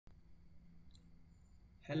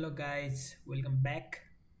Hello guys, welcome back.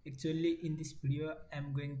 Actually, in this video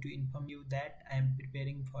I'm going to inform you that I am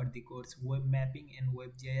preparing for the course web mapping and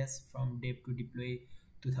web-gis from dev to deploy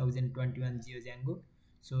 2021 GeoDjango.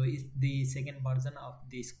 So it's the second version of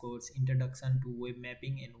this course, introduction to web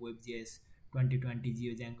mapping and web-gis 2020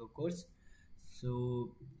 GeoDjango course.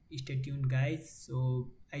 So stay tuned guys. So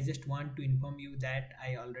I just want to inform you that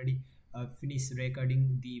I already finished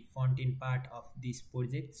recording the front end part of this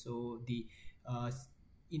project. So the uh,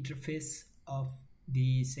 interface of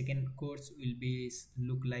the second course will be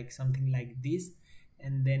look like something like this,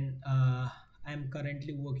 and then I'm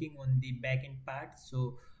currently working on the backend part.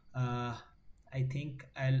 So I think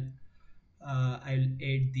I'll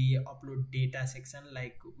add the upload data section,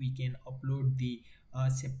 like we can upload the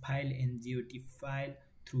zip file and GOT file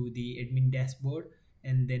through the admin dashboard,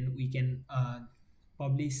 and then we can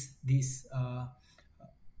publish these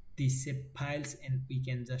zip files, and we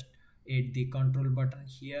can just add the control button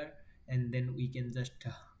here, and then we can just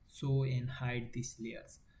show and hide these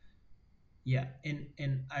layers. Yeah, and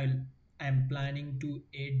I'm planning to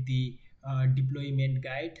add the deployment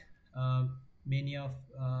guide. Many of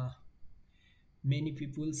many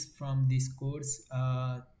peoples from this course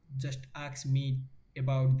just ask me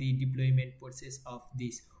about the deployment process of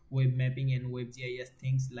this web mapping and web-gis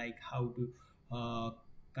things, like how to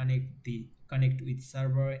connect with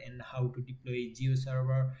server and how to deploy geo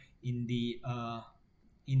server in the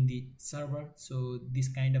server. So this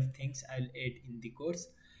kind of things I'll add in the course.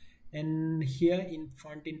 And here in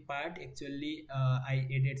front end part, actually I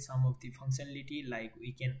added some of the functionality, like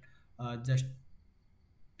we can just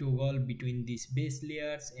toggle between these base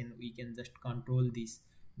layers, and we can just control these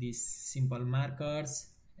simple markers.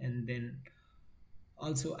 And then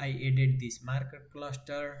also I added this marker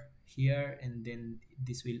cluster here, and then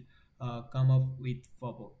this will come up with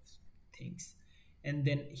pop-up things. And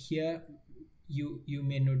then here you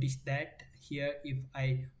may notice that here, if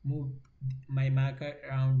I move my marker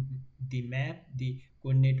around the map, the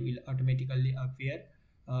coordinate will automatically appear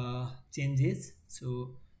changes.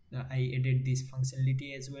 So I added this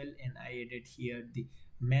functionality as well, and I added here the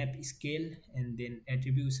map scale and then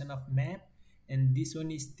attribution of map. And this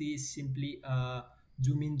one is the simply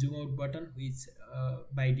zoom in zoom out button, which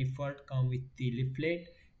by default come with the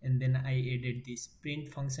leaflet. And then I added this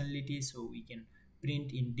print functionality, so we can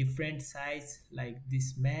print in different size like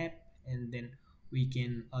this map. And then we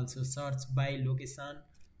can also search by location.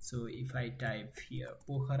 So if I type here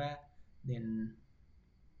Pokhara, then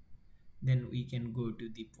we can go to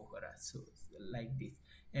the Pokhara, so like this.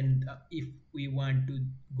 And if we want to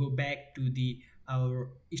go back to the our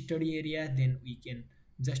study area, then we can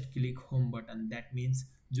just click home button, that means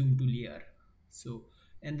zoom to layer. So,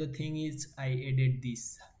 and the thing is, I added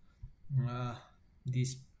this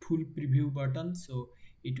this full preview button, so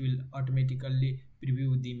it will automatically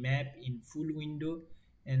preview the map in full window.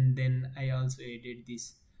 And then I also added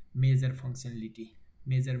this measure functionality.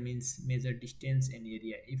 Measure means measure distance and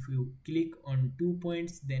area. If you click on 2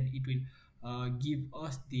 points, then it will give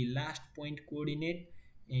us the last point coordinate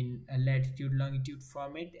in a latitude longitude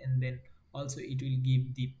format, and then also it will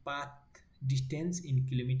give the path distance in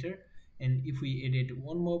kilometer. And if we added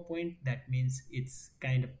one more point, that means it's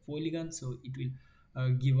kind of polygon, so it will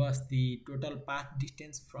give us the total path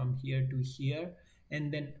distance from here to here.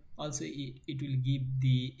 And then also it will give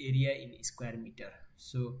the area in square meter.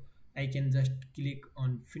 So I can just click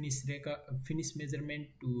on finish measurement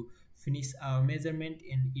to finish our measurement,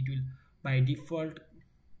 and it will by default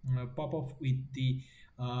pop up with the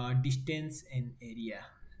distance and area.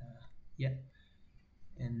 Yeah,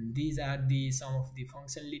 and these are the some of the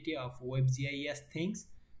functionality of web-gis things.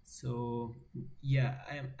 So yeah,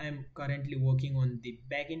 I'm currently working on the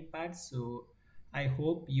backend part. So I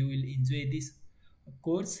hope you will enjoy this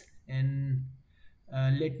course, and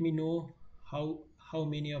let me know how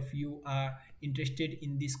many of you are interested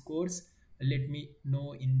in this course. Let me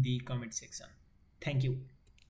know in the comment section. Thank you.